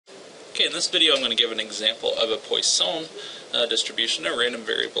Okay, in this video I'm going to give an example of a Poisson distribution, a random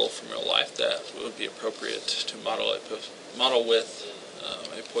variable from real life that would be appropriate to model with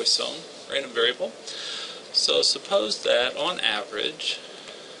a Poisson random variable. So suppose that on average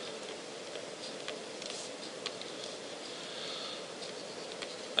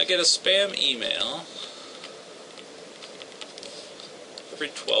I get a spam email every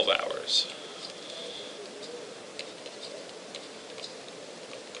 12 hours.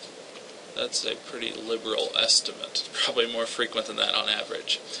 That's a pretty liberal estimate. Probably more frequent than that on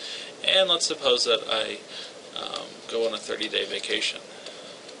average. And let's suppose that I go on a 30-day vacation.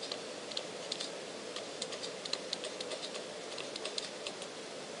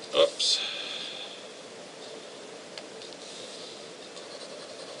 Oops.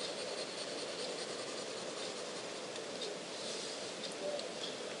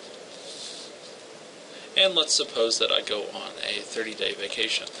 And let's suppose that I go on a 30-day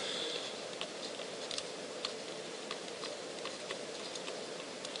vacation.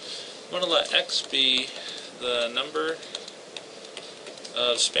 I'm going to let X be the number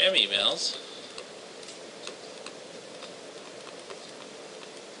of spam emails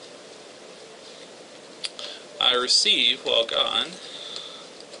I receive while gone.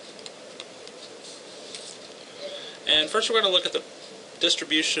 And first we're going to look at the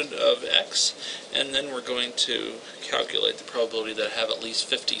distribution of X, and then we're going to calculate the probability that I have at least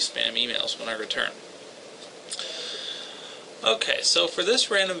 50 spam emails when I return. Okay, so for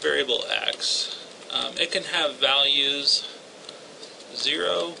this random variable X, it can have values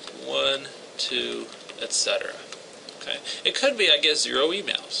 0, 1, 2, etc. Okay, it could be I get 0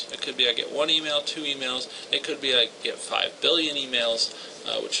 emails. It could be I get 1 email, 2 emails. It could be I get 5 billion emails,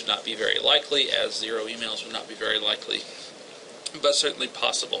 which would not be very likely, as 0 emails would not be very likely, but certainly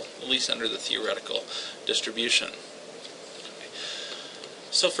possible, at least under the theoretical distribution.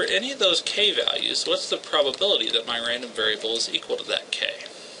 So for any of those k values, what's the probability that my random variable is equal to that k?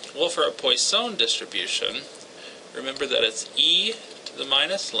 Well, for a Poisson distribution, remember that it's e to the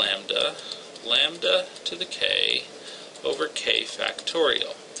minus lambda, lambda to the k, over k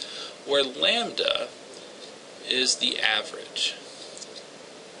factorial, where lambda is the average.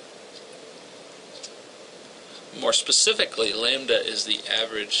 More specifically, lambda is the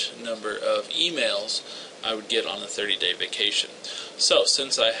average number of emails I would get on a 30-day vacation. So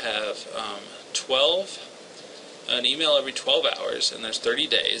since I have an email every 12 hours, and there's 30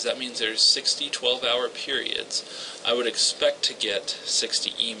 days, that means there's 60 12-hour periods. I would expect to get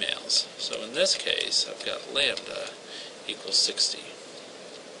 60 emails. So in this case, I've got lambda equals 60.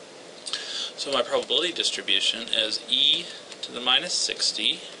 So my probability distribution is e to the minus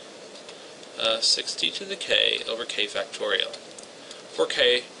 60, 60 to the k over k factorial, for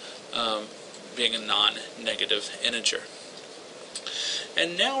k being a non-negative integer.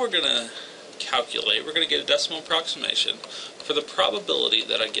 And now we're going to calculate, we're going to get a decimal approximation for the probability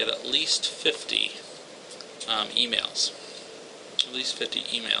that I get at least 50 emails. At least 50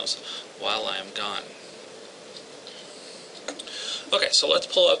 emails while I am gone. Okay, so let's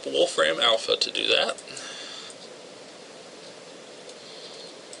pull up Wolfram Alpha to do that.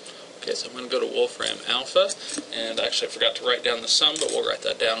 Okay, so I'm going to go to Wolfram Alpha, and actually I forgot to write down the sum, but we'll write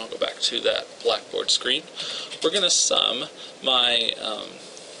that down. I'll go back to that Blackboard screen. We're going to sum my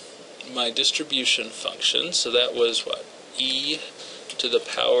my distribution function. So that was what? E to the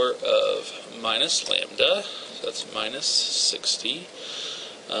power of minus lambda. So that's minus 60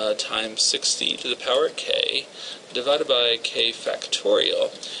 times 60 to the power of k, divided by k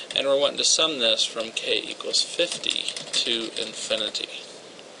factorial. And we're wanting to sum this from k equals 50 to infinity.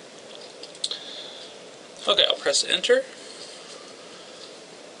 Okay, I'll press enter.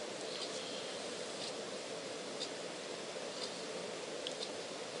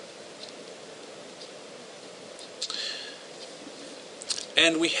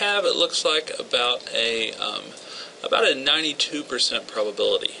 And we have, it looks like, about a 92%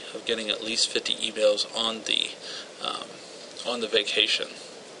 probability of getting at least 50 emails on the vacation.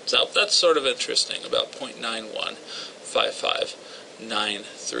 So that's sort of interesting, about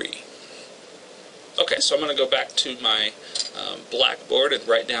 0.915593. Okay, so I'm going to go back to my Blackboard and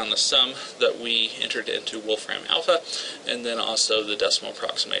write down the sum that we entered into Wolfram Alpha, and then also the decimal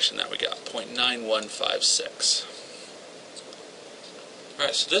approximation that we got, 0.9156.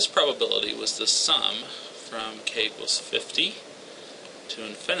 Alright, so this probability was the sum from k equals 50 to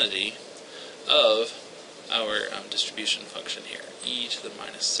infinity of our distribution function here. E to the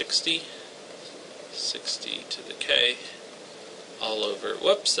minus 60, 60 to the k, all over,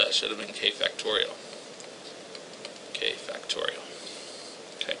 whoops, that should have been k factorial. K factorial.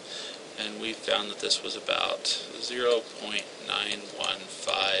 Okay, and we found that this was about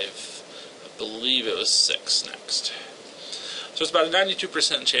 0.915 believe it was 6 next. So it's about a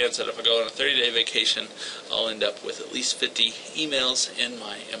 92% chance that if I go on a 30-day vacation, I'll end up with at least 50 emails in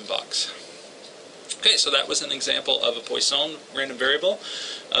my inbox. Okay, so that was an example of a Poisson random variable.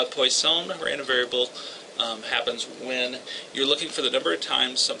 A Poisson random variable happens when you're looking for the number of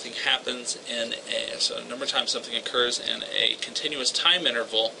times something happens in so number of times something occurs in a continuous time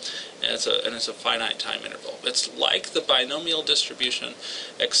interval, and it's a finite time interval. It's like the binomial distribution,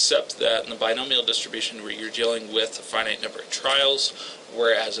 except that in the binomial distribution where you're dealing with a finite number of trials,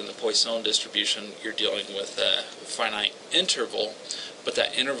 whereas in the Poisson distribution you're dealing with a finite interval, but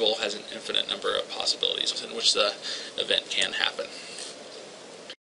that interval has an infinite number of possibilities in which the event can happen.